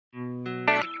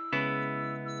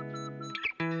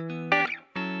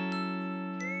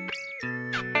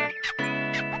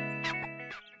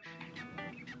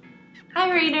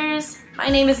Hi readers! My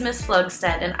name is Miss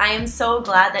Flogstead and I am so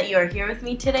glad that you are here with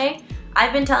me today.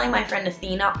 I've been telling my friend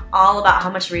Athena all about how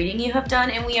much reading you have done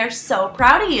and we are so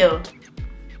proud of you!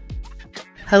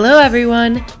 Hello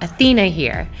everyone, Athena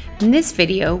here. In this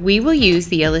video, we will use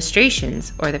the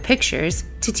illustrations, or the pictures,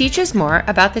 to teach us more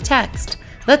about the text.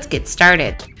 Let's get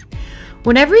started.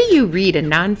 Whenever you read a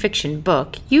nonfiction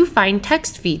book, you find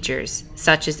text features,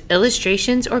 such as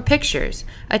illustrations or pictures,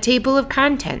 a table of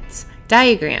contents,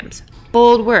 diagrams,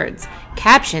 bold words,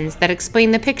 captions that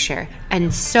explain the picture,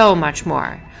 and so much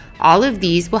more. All of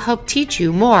these will help teach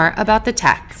you more about the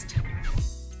text.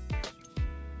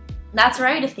 That's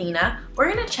right, Athena.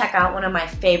 We're going to check out one of my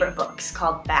favorite books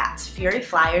called Bats, Fury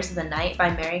Flyers of the Night by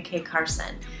Mary Kay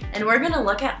Carson. And we're going to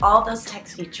look at all those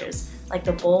text features, like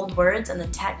the bold words and the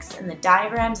text and the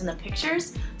diagrams and the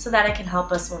pictures, so that it can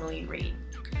help us when we read.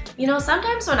 You know,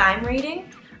 sometimes when I'm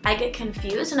reading, I get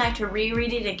confused and I have to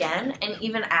reread it again, and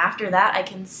even after that I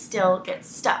can still get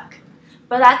stuck.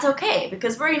 But that's okay,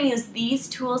 because we're going to use these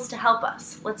tools to help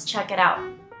us. Let's check it out.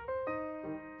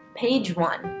 Page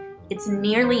 1. It's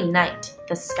nearly night.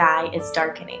 The sky is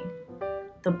darkening.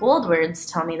 The bold words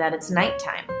tell me that it's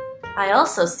nighttime. I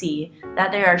also see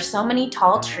that there are so many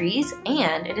tall trees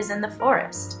and it is in the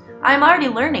forest. I'm already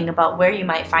learning about where you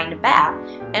might find a bat,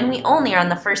 and we only are on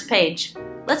the first page.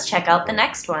 Let's check out the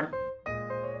next one.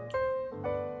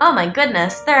 Oh my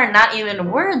goodness, there are not even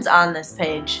words on this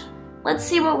page. Let's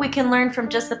see what we can learn from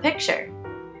just the picture.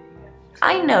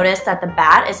 I noticed that the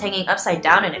bat is hanging upside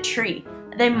down in a tree.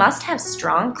 They must have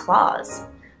strong claws.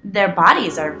 Their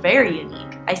bodies are very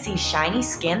unique. I see shiny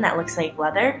skin that looks like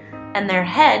leather, and their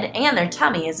head and their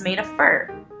tummy is made of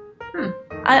fur.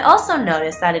 I also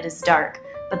noticed that it is dark,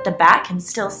 but the bat can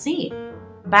still see.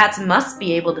 Bats must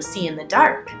be able to see in the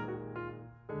dark.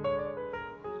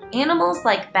 Animals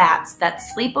like bats that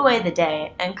sleep away the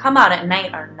day and come out at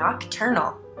night are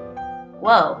nocturnal.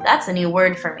 Whoa, that's a new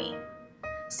word for me.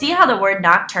 See how the word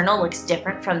nocturnal looks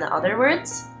different from the other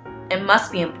words? It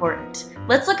must be important.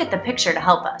 Let's look at the picture to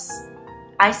help us.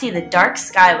 I see the dark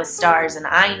sky with stars, and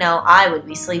I know I would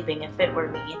be sleeping if it were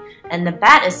me, and the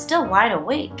bat is still wide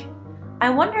awake. I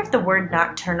wonder if the word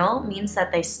nocturnal means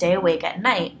that they stay awake at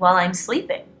night while I'm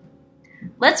sleeping.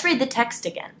 Let's read the text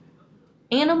again.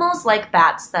 Animals like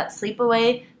bats that sleep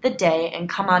away the day and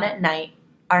come out at night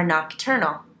are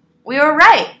nocturnal. We were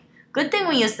right! Good thing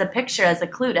we used the picture as a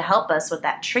clue to help us with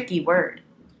that tricky word.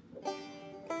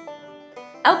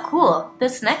 Oh cool,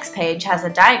 this next page has a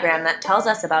diagram that tells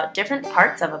us about different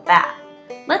parts of a bat.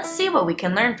 Let's see what we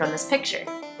can learn from this picture.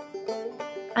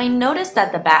 I noticed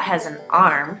that the bat has an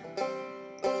arm,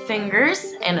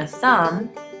 fingers, and a thumb.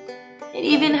 It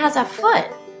even has a foot.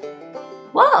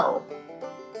 Whoa!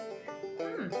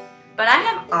 But I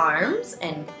have arms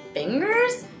and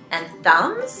fingers and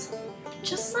thumbs,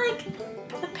 just like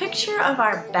the picture of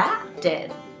our bat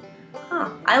did.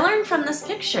 I learned from this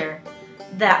picture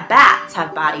that bats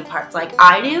have body parts like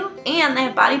I do, and they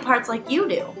have body parts like you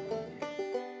do.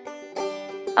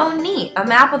 Oh neat, a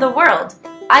map of the world.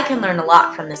 I can learn a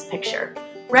lot from this picture.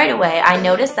 Right away, I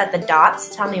noticed that the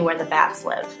dots tell me where the bats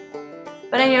live.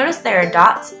 But I noticed there are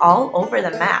dots all over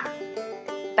the map.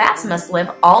 Bats must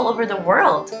live all over the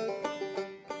world.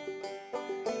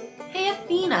 Hey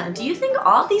Athena, do you think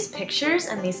all these pictures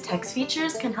and these text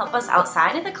features can help us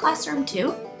outside of the classroom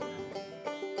too?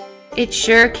 It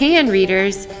sure can,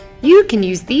 readers. You can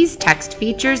use these text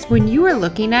features when you are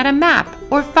looking at a map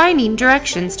or finding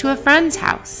directions to a friend's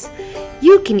house.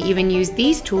 You can even use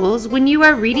these tools when you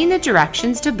are reading the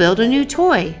directions to build a new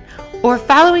toy or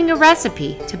following a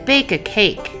recipe to bake a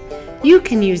cake. You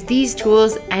can use these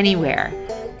tools anywhere.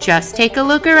 Just take a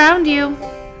look around you.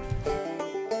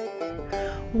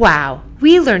 Wow,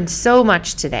 we learned so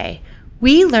much today.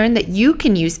 We learned that you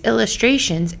can use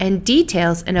illustrations and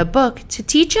details in a book to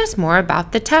teach us more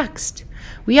about the text.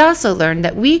 We also learned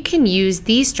that we can use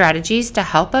these strategies to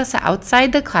help us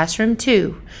outside the classroom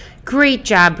too. Great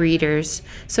job, readers!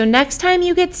 So next time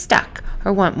you get stuck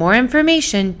or want more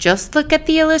information, just look at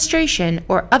the illustration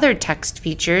or other text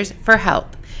features for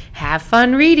help. Have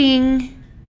fun reading!